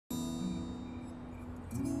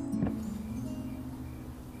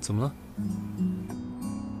怎么了？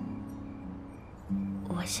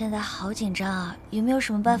我现在好紧张啊，有没有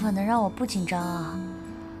什么办法能让我不紧张啊？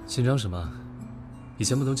紧张什么？以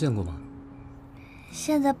前不都见过吗？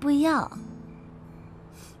现在不一样。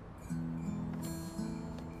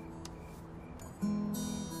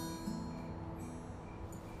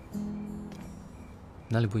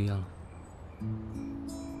哪里不一样了？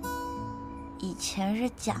以前是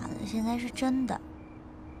假的，现在是真的。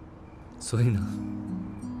所以呢？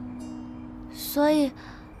所以，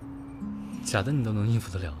假的你都能应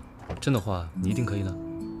付得了，真的话你一定可以的。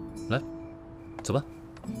来，走吧。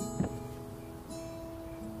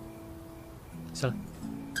下来。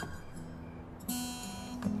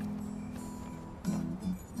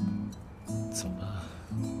走吧。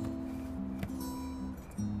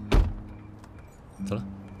走了。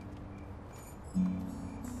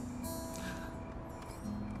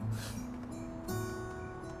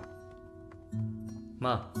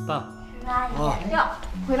妈，爸。阿姨，哟，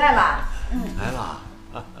回来了。来了。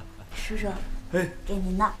叔叔，哎，给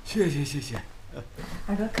您的。谢谢谢谢。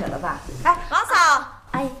耳朵渴了吧？哎，老嫂，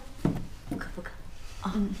阿姨，不渴不渴。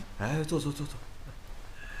啊，哎，坐坐坐坐。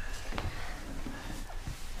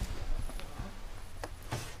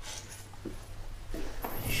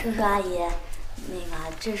叔叔阿姨，那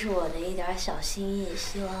个这是我的一点小心意，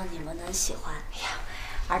希望你们能喜欢。哎呀，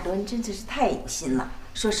耳朵你真的是太有心了。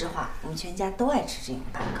说实话，我们全家都爱吃这种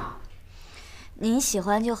蛋糕。您喜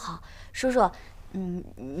欢就好，叔叔，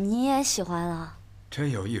你也喜欢了。真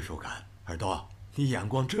有艺术感，耳朵，你眼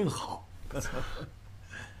光真好。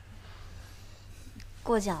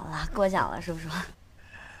过奖了，过奖了，叔叔。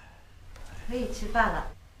可以吃饭了。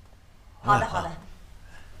好的，好的。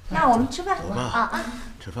那我们吃饭。走吧。啊！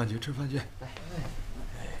吃饭去，吃饭去。来，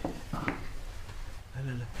来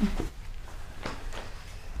来来。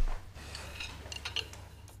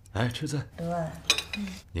来吃菜。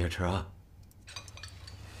你也吃啊。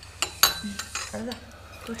儿子，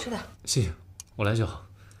多吃点。谢谢，我来就好。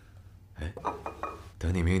哎，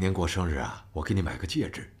等你明年过生日啊，我给你买个戒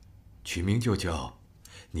指，取名就叫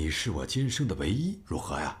“你是我今生的唯一”，如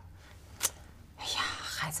何呀？哎呀，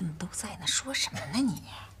孩子们都在呢，说什么呢你？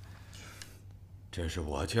这是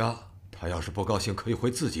我家，他要是不高兴，可以回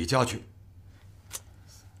自己家去。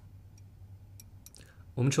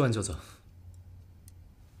我们吃完就走。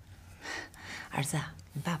儿子，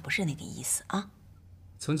你爸不是那个意思啊。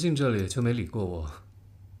从进这里就没理过我，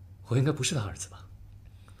我应该不是他儿子吧？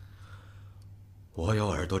我有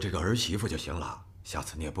耳朵这个儿媳妇就行了，下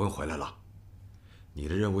次你也不用回来了。你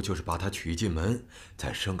的任务就是把她娶进门，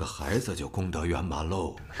再生个孩子，就功德圆满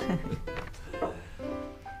喽。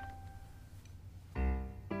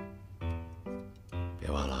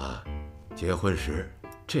别忘了啊，结婚时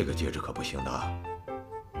这个戒指可不行的啊。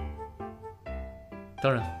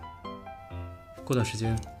当然，过段时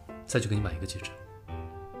间再去给你买一个戒指。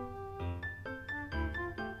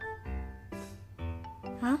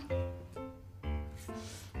啊？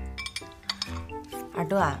耳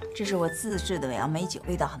朵啊，这是我自制的杨梅酒，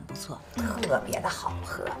味道很不错，特别的好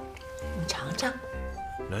喝，你尝尝。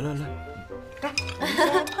来来来，来，我们先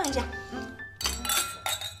来碰一下。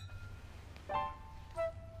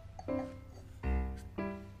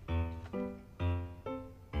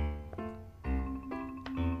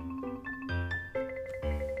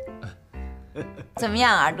怎么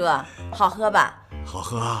样，耳朵？好喝吧？好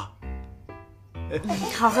喝啊！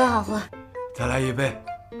好喝好喝。再来一杯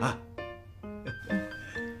啊！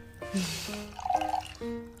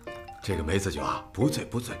这个梅子酒啊，不醉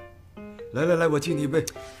不醉。来来来，我敬你一杯。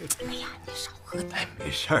哎呀，你少喝点。哎，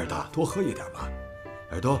没事儿的，多喝一点嘛。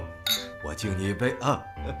耳朵，我敬你一杯啊。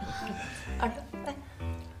耳朵，来。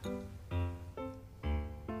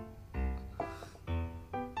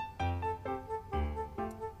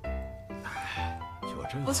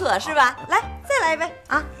不错是吧？来，再来一杯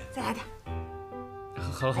啊！再来点。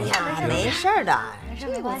好好。哎呀，没事的，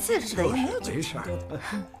没关系，自制的又没有酒没事儿。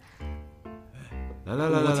来来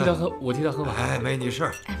来来，我替他喝吧。哎，没你事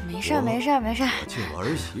儿。哎，没事没事没事。我敬我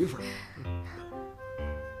儿媳妇儿，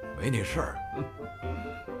没你事儿。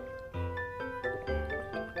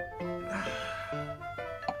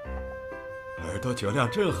耳朵酒量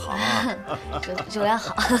真好啊！酒量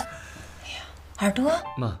好。哎呀，耳朵。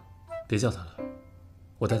妈，别叫他了，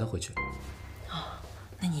我带他回去。哦，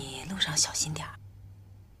那你路上小心点儿，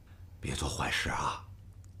别做坏事啊！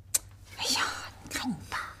哎呀，你看你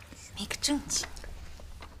爸没个正经。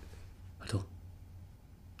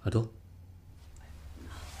耳朵，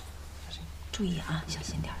注意啊，小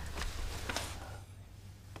心点儿。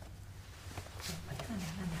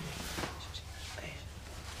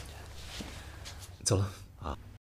走了。